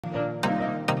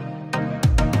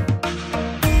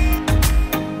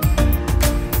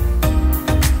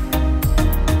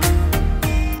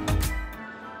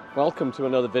Welcome to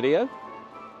another video,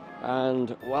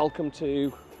 and welcome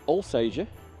to Alsager,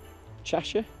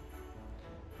 Cheshire.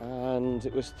 And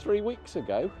it was 3 weeks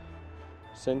ago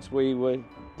since we were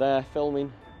there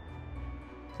filming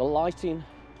the lighting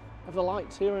of the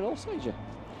lights here in Alsager.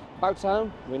 About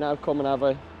town, we now come and have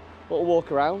a little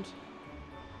walk around,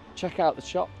 check out the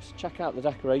shops, check out the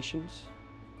decorations.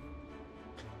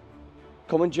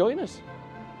 Come and join us.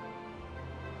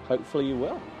 Hopefully you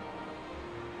will.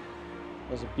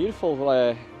 There's a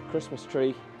beautiful Christmas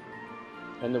tree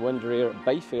in the window here at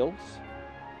Bayfields.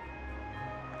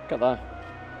 Look at that.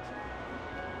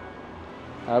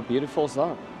 How beautiful is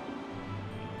that?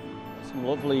 Some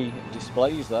lovely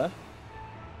displays there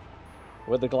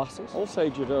with the glasses.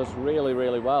 Alsager does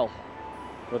really well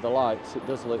with the lights. It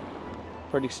does look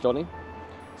pretty stunning.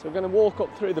 So we're going to walk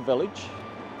up through the village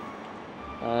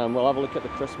and we'll have a look at the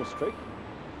Christmas tree.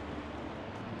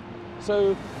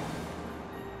 So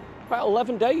about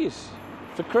 11 days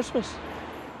for Christmas.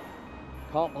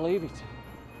 Can't believe it.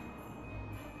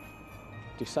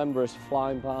 December is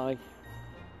flying by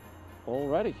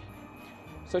already.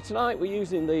 So tonight we're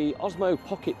using the Osmo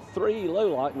Pocket 3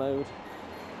 low light mode,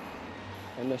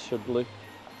 and this should look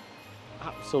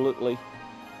absolutely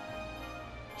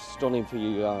stunning for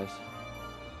you guys.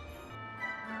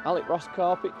 Alec Ross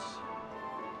carpets,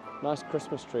 nice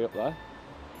Christmas tree up there.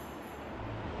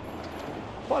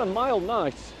 Quite a mild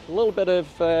night, a little bit of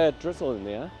drizzle in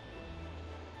the air.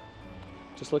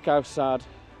 Just look how sad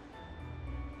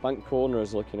Bank Corner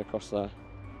is looking across there.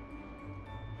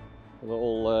 They're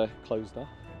all closed off.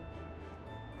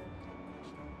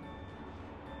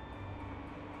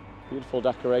 Beautiful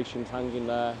decorations hanging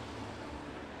there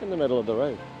in the middle of the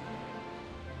road.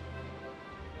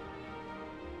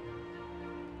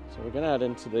 So we're going to head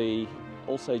into the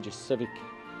Alsager Civic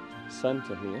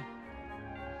Centre here.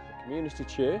 Community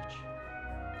church.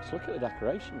 Just look at the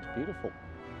decorations, beautiful.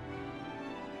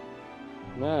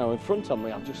 Now in front of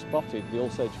me I've just spotted the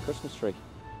Alsager Christmas tree.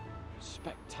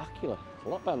 Spectacular, a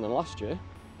lot better than last year.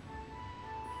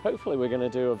 Hopefully we're going to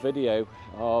do a video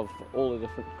of all the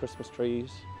different Christmas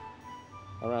trees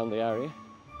around the area.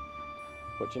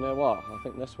 But you know what, I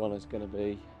think this one is going to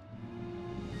be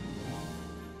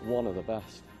one of the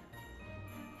best.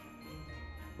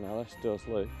 Now this does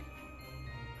look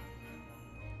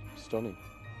stunning.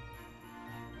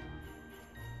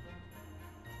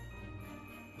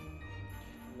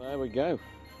 There we go.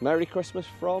 Merry Christmas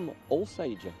from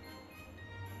Alsager.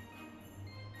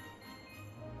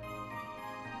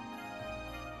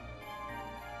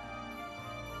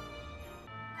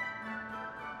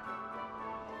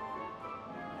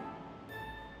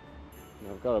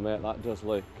 I've got to admit, that does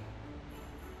look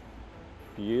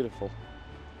beautiful.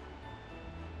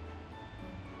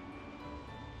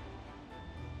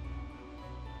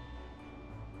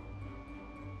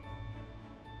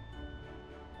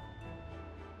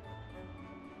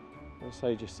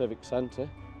 Alsager Civic Centre,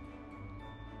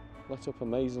 lit up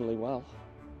amazingly well.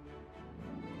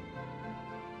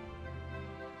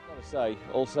 I've got to say,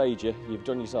 Alsager, you've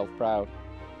done yourself proud.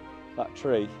 That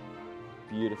tree,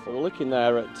 beautiful. We're looking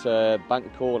there at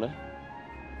Bank Corner.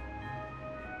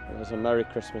 There's a Merry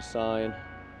Christmas sign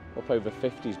up over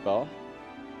 50s bar.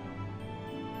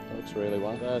 That looks really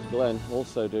well. There's Glenn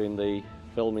also doing the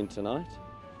filming tonight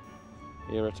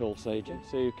here at Alsager.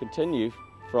 So continue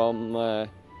from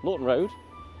Norton Road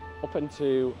up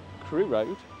into Crewe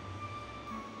Road.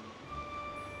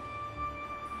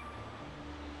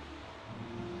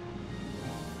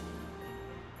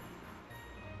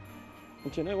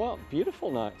 And you know what?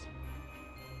 Beautiful night.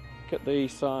 Look at the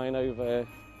sign over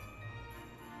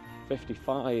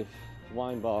 55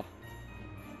 wine bar.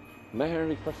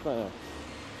 Merry Christmas.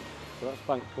 So that's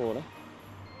Bank Corner.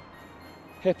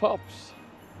 Hip hops.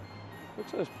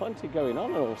 Looks like there's plenty going on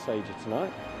in Alsager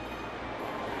tonight.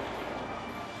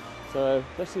 So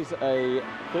this is a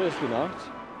Thursday night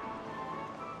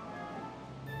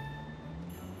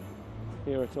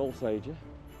here at Alsager.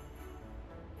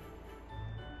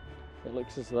 It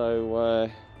looks as though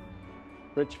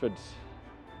Bridgeford's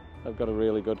have got a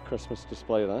really good Christmas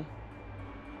display there.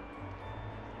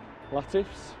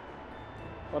 Latif's,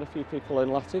 quite a few people in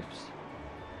Latif's.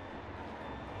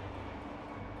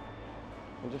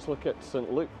 And just look at St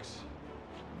Luke's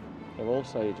of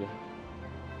Alsager.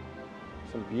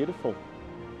 Some beautiful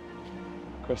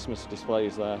Christmas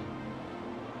displays there.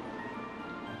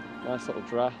 Nice little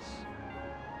dress.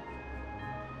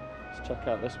 Let's check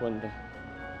out this window.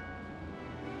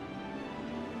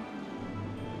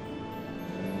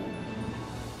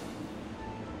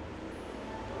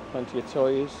 Plenty of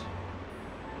toys.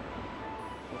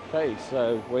 Okay,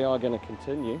 so we are going to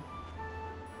continue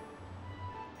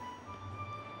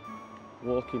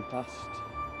walking past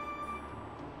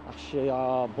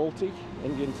Alsager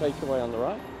Indian takeaway on the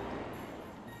right.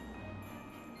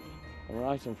 And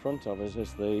right in front of us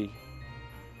is the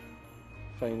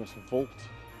famous vault.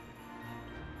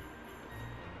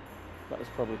 There's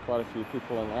probably quite a few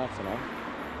people in there tonight.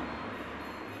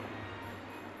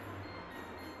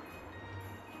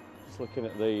 Just looking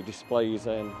at the displays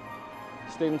in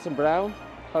Stevenson Brown,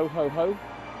 ho ho ho.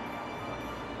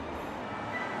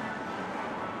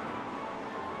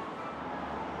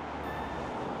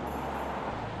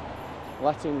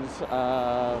 Lettings,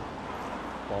 well,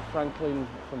 Franklin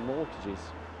from Mortgages.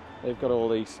 They've got all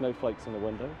these snowflakes in the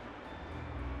window.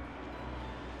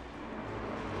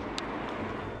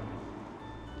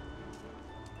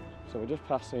 So we're just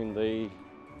passing the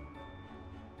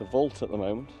vault at the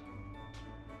moment.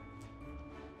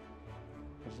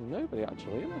 There's nobody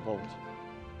actually in the vault,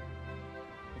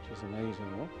 which is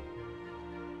amazing, right?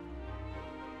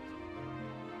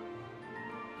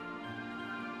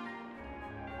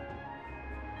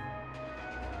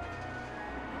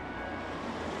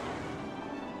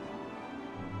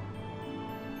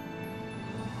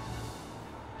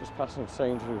 Just passing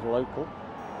Sainsbury's local.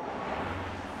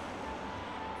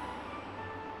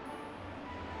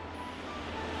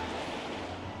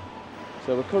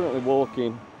 So we're currently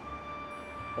walking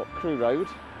up Crewe Road,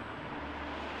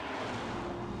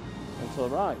 and to the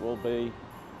right will be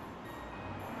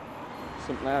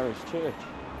St Mary's Church.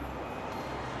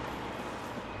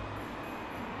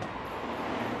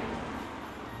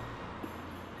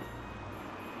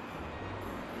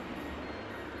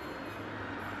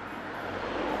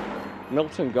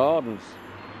 Milton Gardens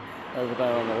over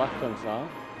there on the left hand side.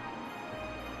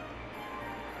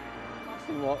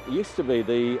 What used to be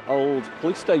the old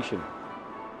police station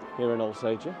here in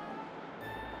Alsager.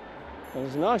 And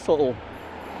there's a nice little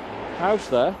house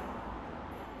there,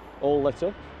 all lit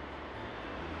up.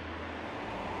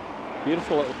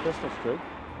 Beautiful little Christmas tree.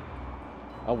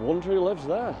 I wonder who lives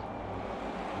there.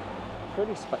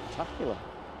 Pretty spectacular.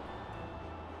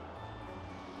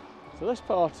 So this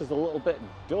part is a little bit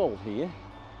dull here.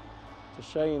 It's a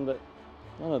shame that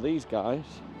none of these guys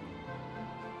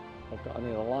have got any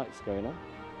of the lights going on.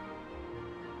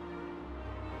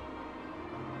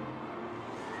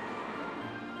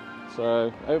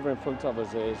 So over in front of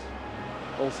us is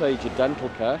Alsager Dental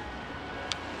Care.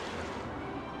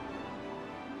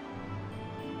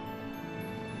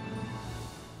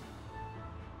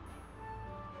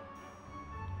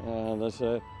 And there's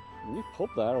a new pub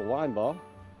there, a wine bar,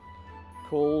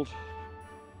 called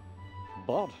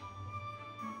Bod.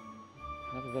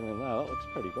 Never been in there, that looks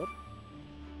pretty good.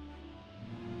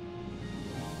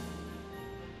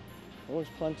 Always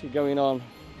plenty going on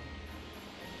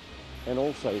in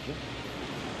Alsager.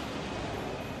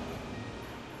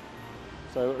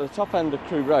 So at the top end of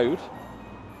Crewe Road,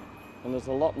 and there's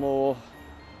a lot more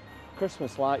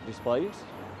Christmas light displays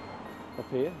up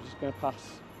here. I'm just going to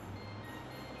pass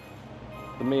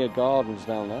the Mere Gardens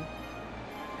down there.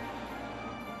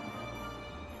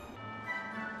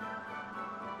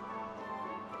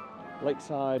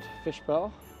 Lakeside Fish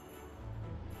Bar.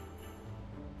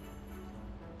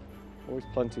 Always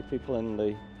plenty of people in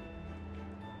the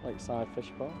Lakeside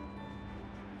Fish Bar.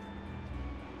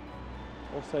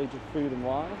 Alsager Food and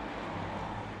Wine.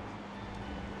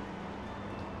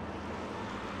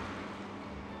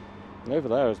 And over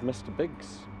there is Mr.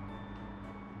 Biggs.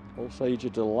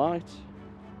 Alsager Delight.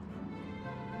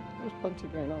 There's plenty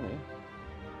going on here.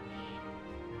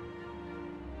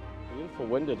 Beautiful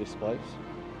window displays.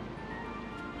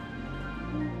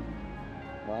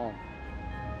 Wow.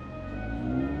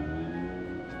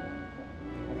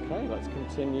 Okay, let's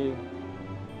continue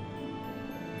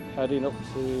heading up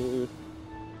to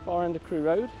far end of Crewe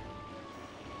Road.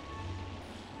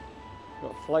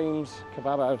 Got Flames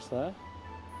Kebab House there,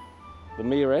 the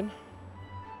Mere Inn,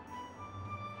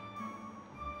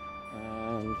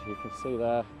 and you can see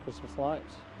there Christmas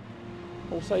lights.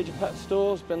 Alsager Pet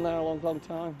Store's been there a long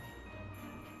time.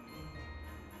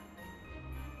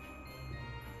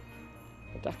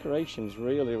 The decorations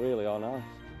really are nice.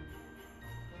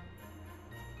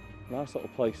 Nice little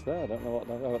place there. I don't know what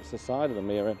that is. Oh, it's the side of the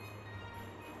Mere Inn.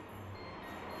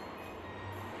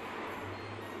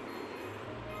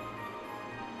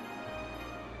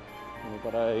 And we've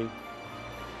got a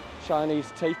Chinese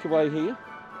takeaway here.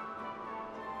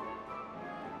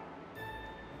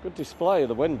 Good display of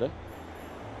the window.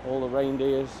 All the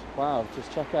reindeers. Wow,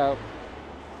 just check out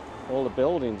all the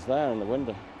buildings there in the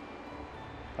window.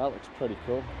 That looks pretty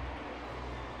cool.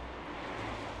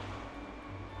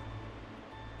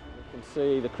 You can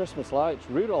see the Christmas lights.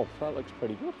 Rudolph, that looks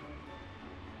pretty good.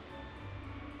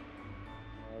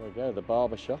 There we go, the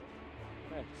barber shop.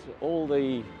 Yes, all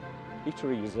the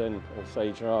eateries in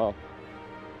Alsager are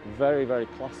very, very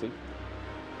classy.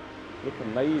 Look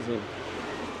amazing,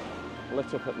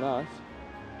 lit up at night.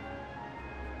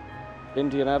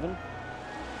 Indian oven.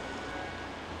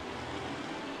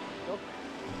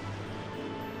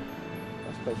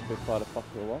 That's supposed to be quite a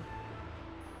popular one.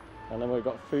 And then we've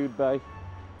got food bay.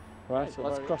 Right, so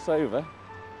let's cross over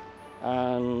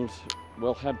and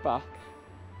we'll head back.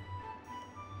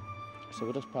 So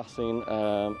we're just passing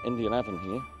Indian oven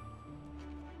here.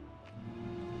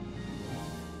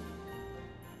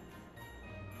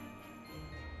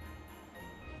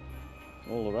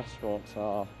 All the restaurants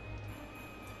are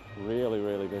really,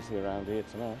 really busy around here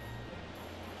tonight.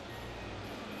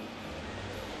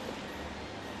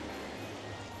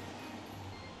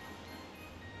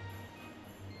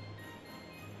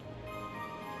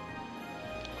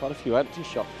 Quite a few empty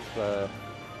shops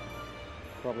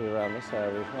probably around this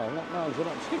area as well. Not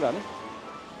too many.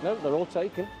 No, they're all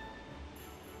taken.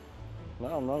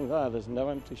 No, I'm wrong there. There's no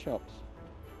empty shops.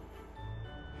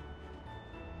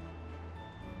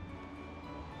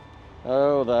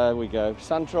 Oh, there we go.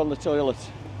 Santa on the toilet.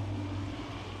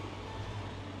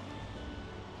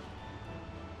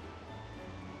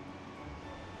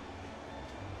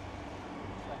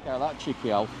 Check out that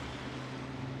cheeky elf.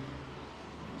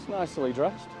 It's nicely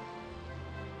dressed.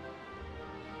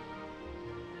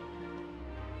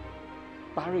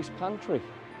 Barry's Pantry,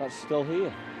 that's still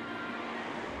here.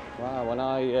 Wow, when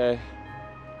I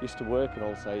used to work in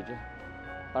Alsager,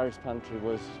 Barry's Pantry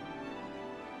was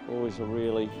always a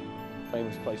really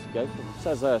famous place to go. It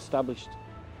says established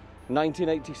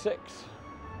 1986.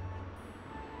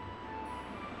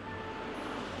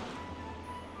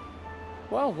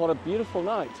 Well, what a beautiful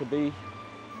night to be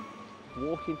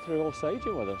walking through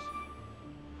Alsager with us.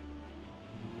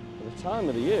 For the time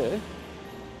of the year,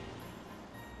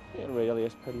 it really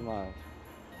is pretty mild.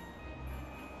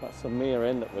 That's the Mere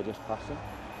Inn that we're just passing.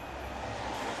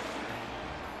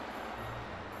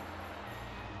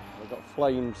 We've got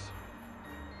Flames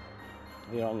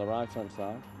here on the right hand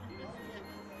side.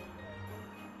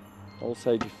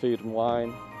 Alsager Food and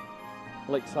Wine.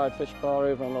 Lakeside Fish Bar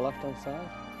over on the left hand side.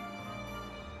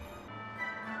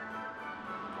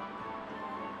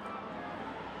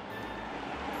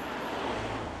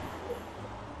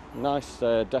 Nice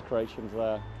decorations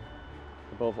there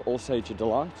above Alsager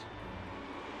Delight.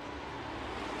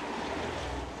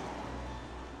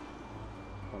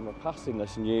 And we're passing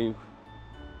this new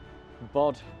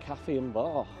Bod Cafe and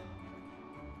Bar.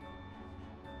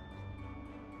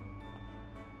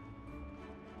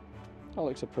 That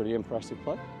looks a pretty impressive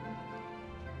place.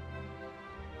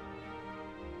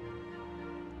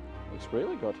 Looks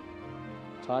really good.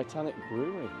 Titanic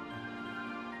Brewery.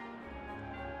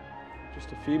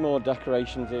 Just a few more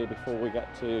decorations here before we get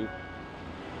to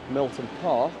Milton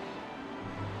Park,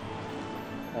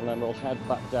 and then we'll head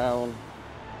back down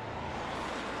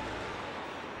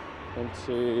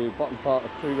into bottom part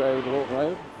of Crewe Road, Lawton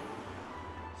Road.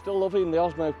 Still loving the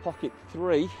Osmo Pocket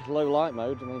 3 low light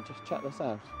mode. I mean, just check this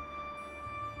out.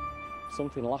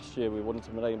 Something last year we wouldn't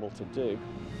have been able to do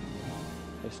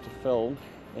is to film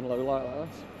in low light like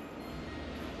this.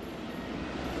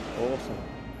 Awesome.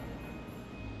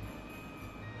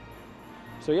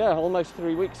 So yeah, almost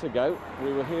 3 weeks ago,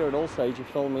 we were here at Alsager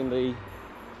filming the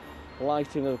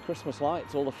lighting of the Christmas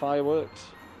lights, all the fireworks.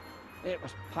 It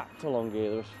was packed along here.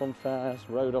 There was fun fairs,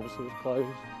 the road obviously was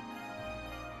closed.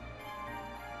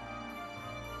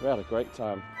 We had a great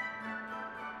time.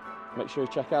 Make sure you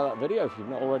check out that video if you've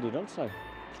not already done so.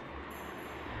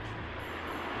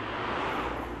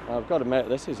 I've got to admit,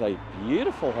 this is a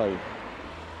beautiful home.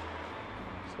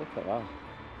 Just look at that.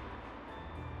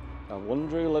 I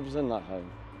wonder who lives in that home.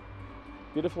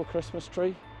 Beautiful Christmas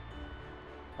tree.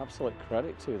 Absolute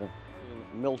credit to them.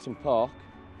 In Milton Park.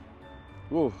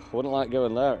 Ooh, I wouldn't like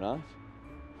going there at night.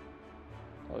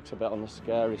 That looks a bit on the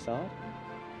scary side.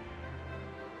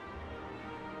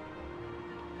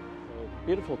 So,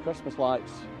 beautiful Christmas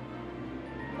lights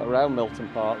around Milton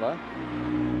Park there.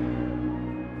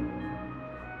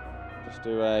 Just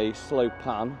do a slow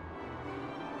pan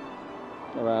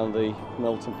around the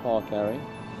Milton Park area.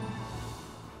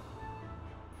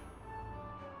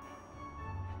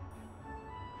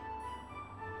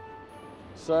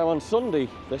 So on Sunday,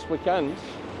 this weekend,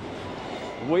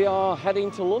 we are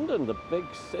heading to London, the big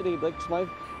city, big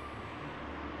smoke.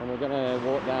 And we're going to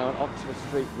walk down Oxford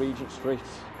Street, Regent Street,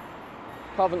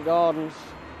 Covent Gardens,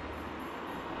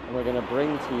 and we're going to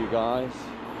bring to you guys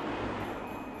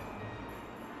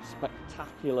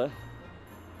spectacular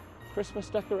Christmas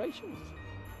decorations.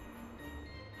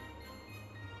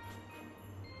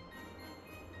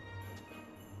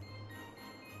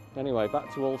 Anyway,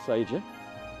 back to Alsager.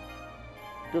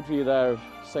 Good view there of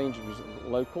Sainsbury's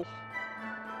local,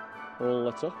 all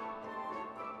lit up.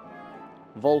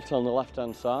 Vault on the left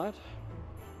hand side.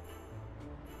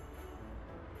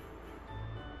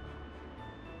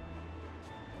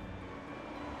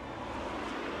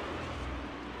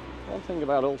 One thing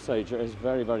about Alsager is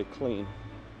very, very clean.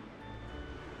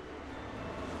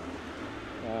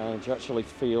 And you actually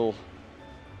feel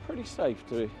pretty safe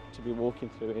to be walking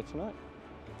through here tonight.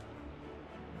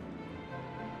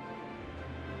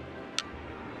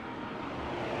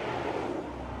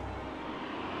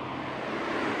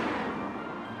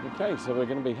 Okay, so we're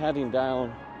going to be heading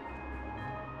down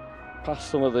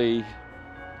past some of the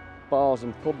bars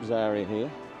and pubs area here.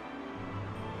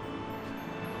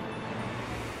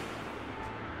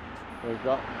 We've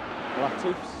got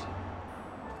Latif's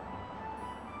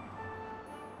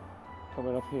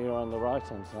coming up here on the right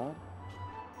hand side.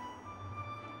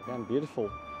 Again, beautiful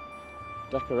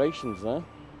decorations there.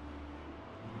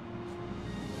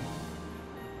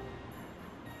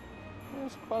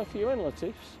 There's quite a few in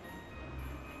Latif's.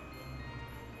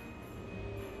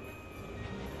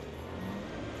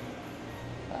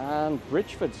 And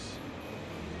Bridgeford's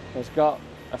has got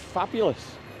a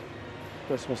fabulous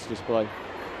Christmas display.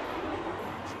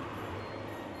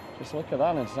 Just look at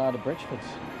that inside of Bridgeford's.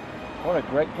 What a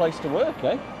great place to work,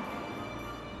 eh?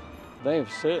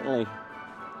 They've certainly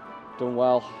done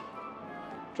well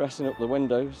dressing up the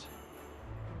windows.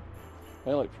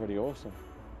 They look pretty awesome.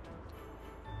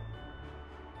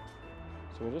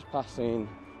 So we're just passing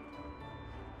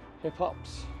Hip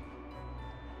Hops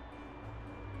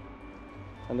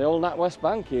and the old NatWest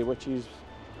Bank here, which is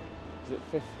it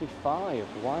 55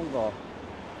 Wine Bar.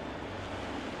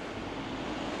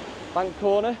 Bank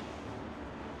Corner,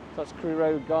 that's Crewe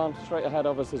Road gone. Straight ahead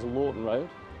of us is Lawton Road.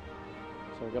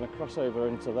 So we're going to cross over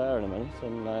into there in a minute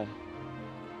and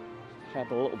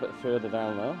head a little bit further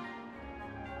down there.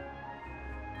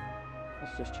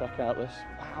 Let's just check out this.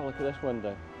 Wow, look at this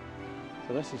window.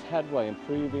 So this is Headway,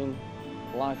 improving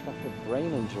life after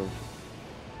brain injury.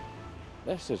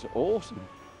 This is awesome.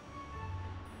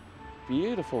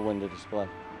 Beautiful window display.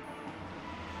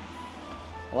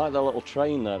 I like that little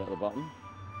train there at the bottom.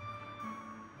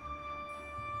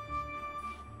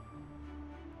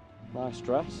 Nice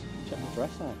dress. Check the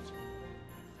dress out.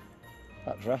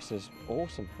 That dress is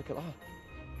awesome. Look at that.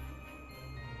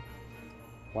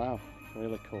 Wow,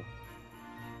 really cool.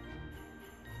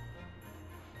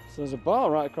 So there's a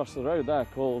bar right across the road there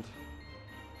called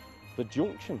The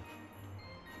Junction.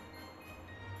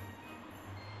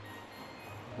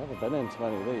 Never been into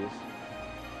many of these.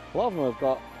 A lot of them have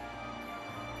got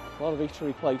a lot of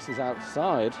eatery places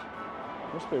outside.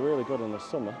 Must be really good in the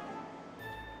summer.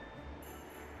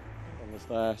 And there's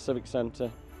their Civic Centre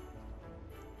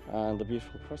and the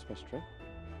beautiful Christmas tree.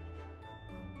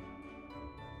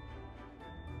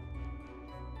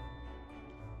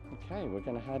 Okay, we're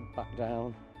going to head back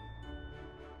down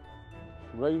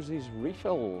Rosie's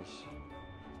Refills.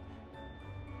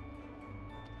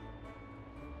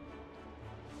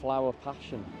 Flower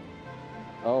Passion.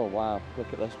 Oh wow,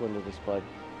 look at this window display.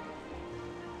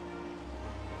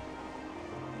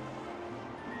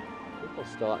 People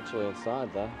still actually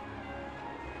inside there.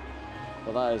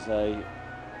 But that is a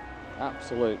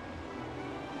absolute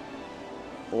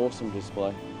awesome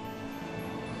display.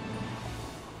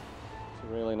 It's a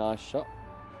really nice shot.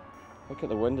 Look at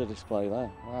the window display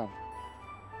there, wow.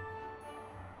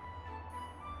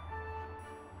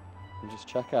 And just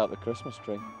check out the Christmas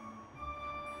tree.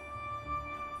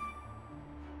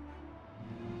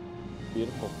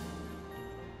 Beautiful.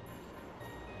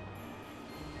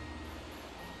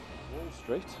 Wall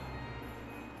Street.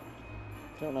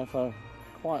 Don't know if I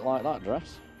quite like that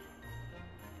dress.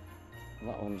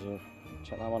 That one's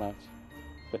check that one out.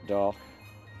 Bit dark.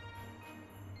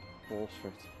 Wall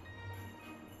Street.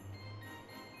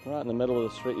 Right in the middle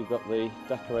of the street you've got the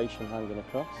decoration hanging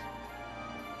across.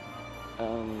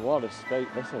 And what a state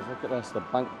this is. Look at this, the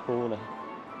Bank Corner.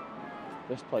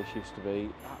 This place used to be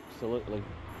absolutely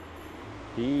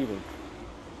heaving.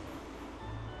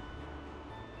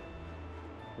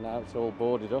 Now it's all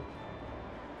boarded up.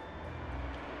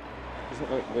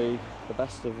 Doesn't look the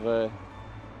best of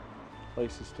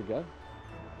places to go.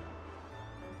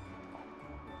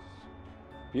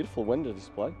 Beautiful window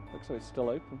display. Looks like it's still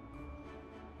open.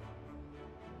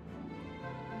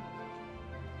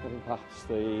 Getting past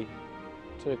the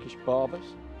Turkish barbers.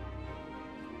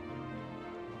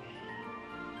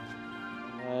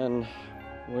 And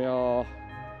we are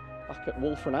back at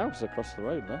Wolfram House across the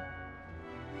road there.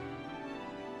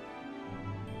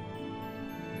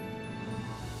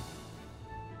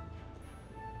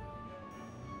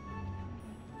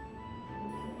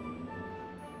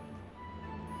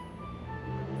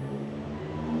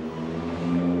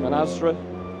 and Astra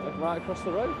right across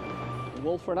the road,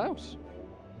 Wolford House.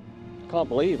 Can't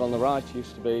believe on the right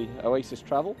used to be Oasis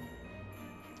Travel,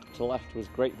 to the left was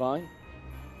Grapevine,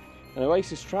 and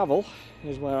Oasis Travel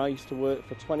is where I used to work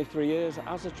for 23 years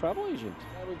as a travel agent.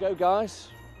 There we go, guys.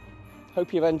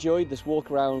 Hope you've enjoyed this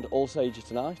walk around Alsager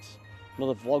tonight.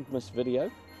 Another Vlogmas video,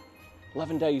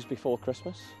 11 days before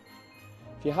Christmas.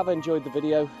 If you have enjoyed the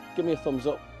video, give me a thumbs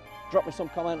up, drop me some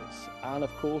comments, and of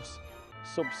course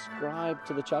subscribe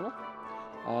to the channel,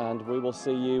 and we will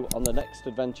see you on the next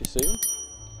adventure soon.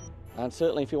 And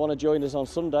certainly if you want to join us on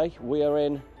Sunday, we are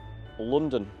in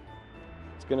London.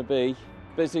 It's going to be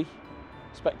busy,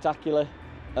 spectacular,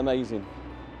 amazing.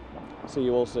 See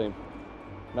you all soon.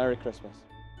 Merry Christmas.